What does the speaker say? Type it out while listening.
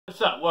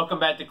What's up? Welcome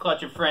back to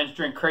Clutch and Friends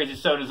Drink Crazy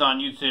Sodas on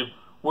YouTube.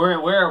 Where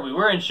are we?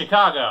 We're in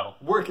Chicago.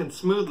 Working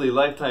smoothly,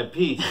 lifetime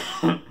peace.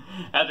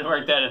 Had to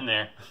work that in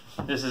there.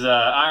 This is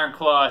Iron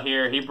Claw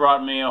here. He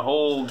brought me a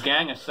whole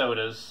gang of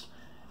sodas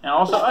and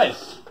also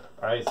ice.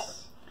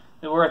 Ice.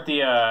 We're at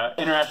the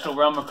International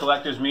Realm of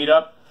Collectors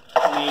Meetup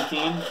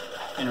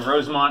 2018 in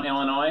Rosemont,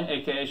 Illinois,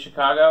 aka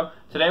Chicago.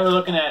 Today we're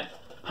looking at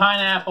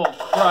Pineapple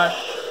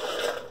Crush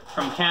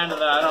from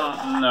Canada. I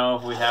don't know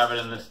if we have it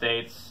in the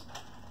States.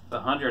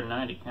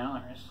 190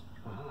 calories.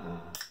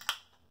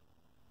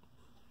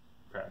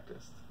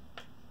 Practiced.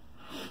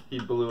 He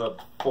blew up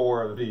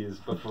 4 of these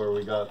before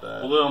we got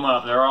that. Blew them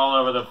up. They're all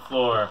over the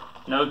floor.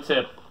 No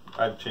tip.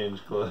 I've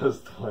changed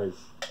clothes twice.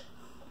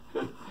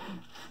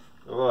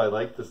 Oh, I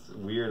like this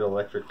weird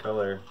electric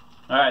color.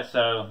 Alright,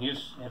 so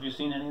have you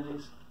seen any of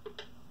these?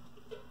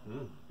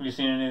 Mm. Have you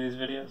seen any of these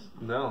videos?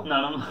 No.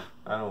 None of them?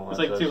 I don't want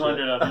There's like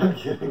 200 of them. I'm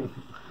kidding.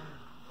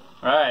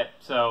 Alright,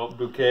 so...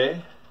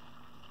 Bouquet?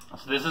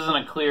 So this isn't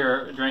a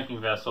clear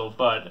drinking vessel,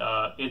 but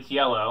it's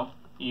yellow.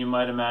 You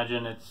might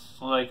imagine it's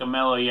like a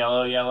mellow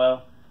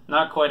yellow.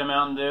 Not quite a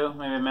Mountain Dew,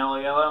 maybe a mellow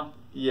yellow.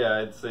 Yeah,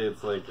 I'd say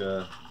it's like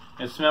a...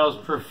 It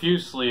smells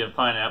profusely of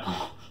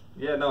pineapple.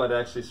 Yeah, no, it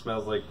actually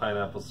smells like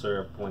pineapple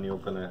syrup when you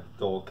open a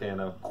Dole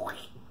can of...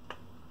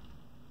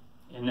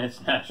 In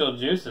its natural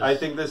juices. I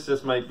think this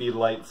just might be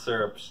light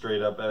syrup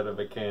straight up out of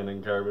a can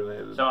and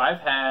carbonated. So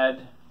I've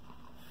had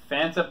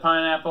Fanta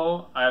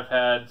pineapple, I've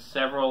had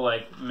several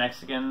like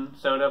Mexican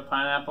soda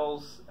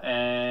pineapples,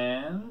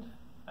 and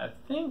I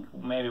think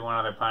maybe one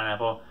other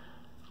pineapple.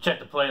 Check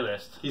the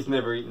playlist. He's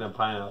never eaten a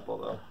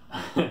pineapple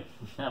though.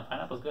 Yeah,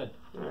 pineapple's good.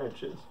 Alright,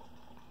 cheers.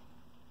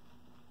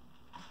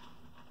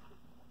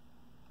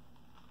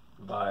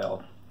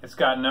 Vile. It's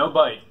got no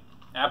bite.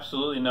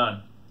 Absolutely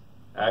none.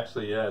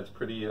 Actually, yeah, it's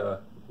pretty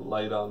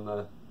light on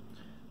the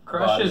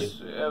Crush body.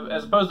 is,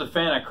 as opposed to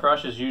Fanta,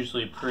 Crush is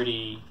usually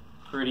pretty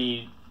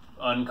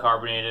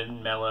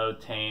uncarbonated, mellow,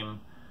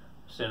 tame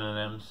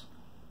synonyms.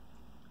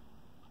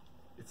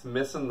 It's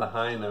missing the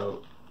high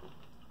note.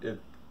 You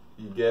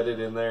get it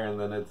in there and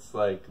then it's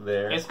like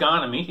there. It's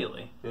gone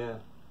immediately. Yeah.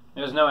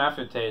 There's no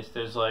aftertaste.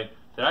 There's like,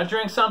 did I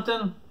drink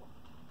something?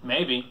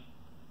 Maybe.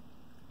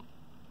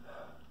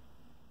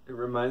 It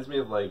reminds me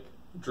of like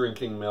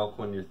drinking milk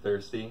when you're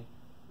thirsty.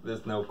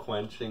 There's no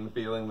quenching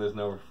feeling, there's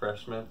no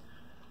refreshment.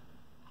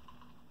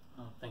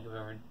 I don't think I've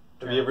ever...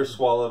 Have you ever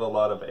swallowed a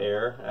lot of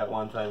air at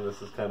one time?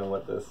 This is kind of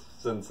what this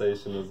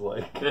sensation is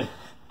like.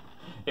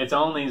 It's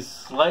only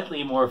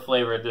slightly more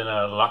flavored than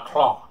a La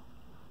Croix.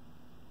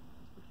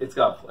 It's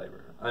got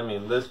flavor. I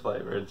mean, this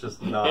flavor, it's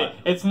just not...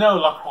 It's no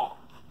La Croix.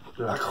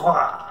 La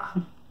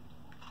Croix.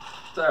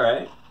 It's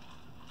alright.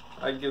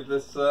 I'd give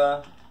this... Do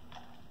a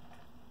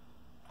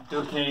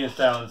Canadian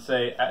style and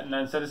say, and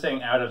instead of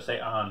saying out of,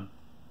 say on.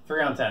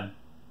 3 on 10.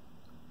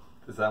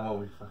 Is that what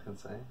we fucking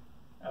say?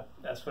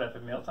 That's what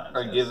Epic Mealtime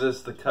I says. give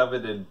this the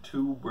coveted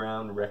 2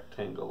 brown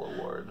rectangle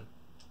award.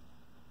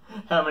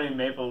 How many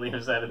maple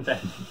leaves out of 10?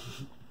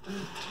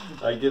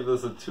 I give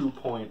this a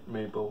 2-point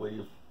maple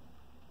leaf.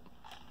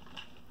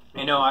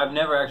 You know, I've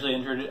never actually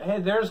introduced...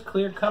 Hey, there's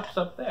clear cups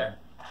up there.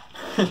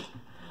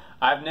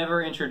 I've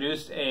never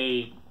introduced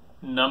a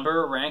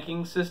number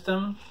ranking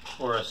system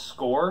or a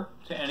score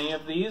to any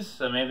of these,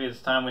 so maybe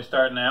it's time we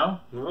start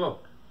now. Oh.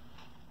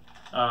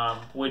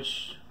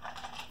 Which...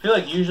 I feel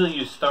like usually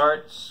you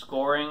start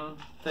scoring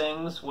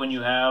things when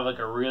you have like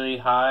a really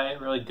high,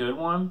 really good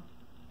one,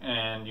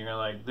 and you're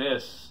like,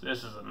 this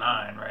is a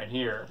 9 right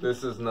here.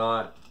 This is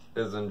not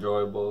as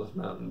enjoyable as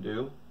Mountain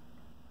Dew.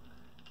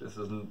 This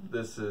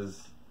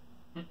is...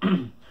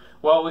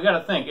 Well, we got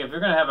to think, if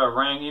you're going to have a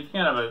rank, if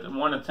you're going to have a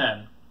 1 to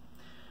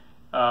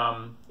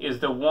 10,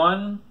 is the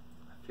 1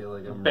 I feel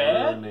like I'm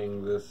bad?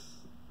 ruining this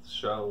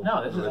show.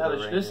 No, this is how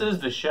this is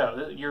the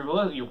show. You're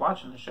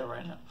watching the show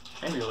right now.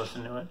 Maybe you're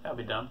listening to it. That'd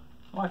be dumb.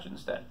 Watch it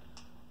instead.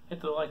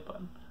 Hit the like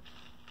button.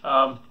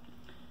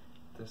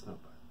 There's no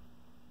button.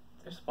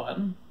 There's a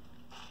button.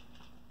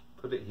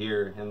 Put it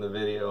here in the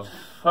video.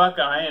 Fuck,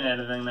 I ain't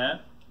editing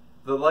that.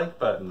 The like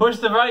button. Push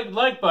the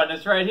like button.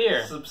 It's right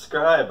here.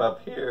 Subscribe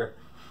up here.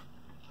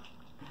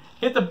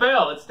 Hit the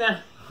bell. It's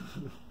down.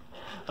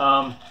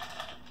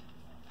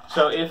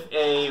 So if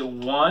a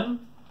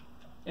 1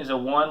 is a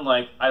 1,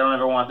 like I don't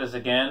ever want this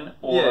again,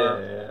 or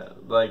yeah.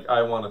 Like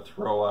I want to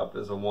throw up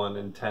is a 1,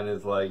 and 10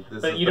 is like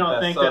this. But is you the don't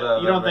best think soda that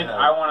I've you don't ever think had.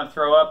 I want to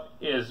throw up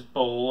is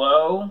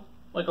below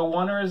like a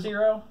 1 or a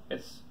 0?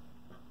 It's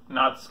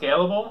not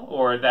scalable,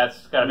 or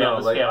that's got to be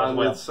on the scale as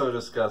well. It's so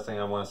disgusting.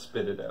 I want to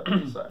spit it out.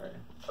 Sorry.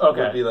 Okay.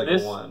 It would be like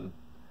this a 1.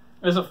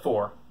 This is a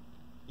 4.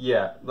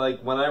 Yeah,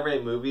 like when I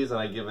rate movies and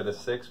I give it a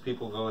 6,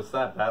 people go, "It's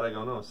that bad?" I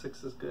go, "No,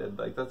 6 is good.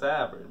 Like that's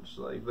average.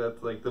 Like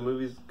that's like the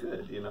movie's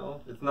good. You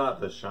know, it's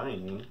not The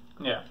Shining."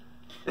 Yeah.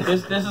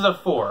 This is a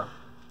 4.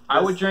 I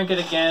would drink it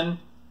again.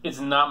 It's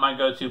not my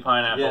go-to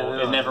pineapple. Yeah,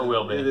 no, it never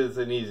will be. It is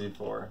an easy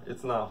 4.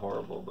 It's not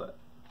horrible, but...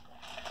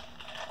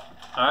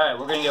 All right,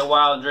 we're going to get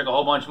wild and drink a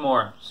whole bunch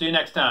more. See you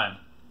next time.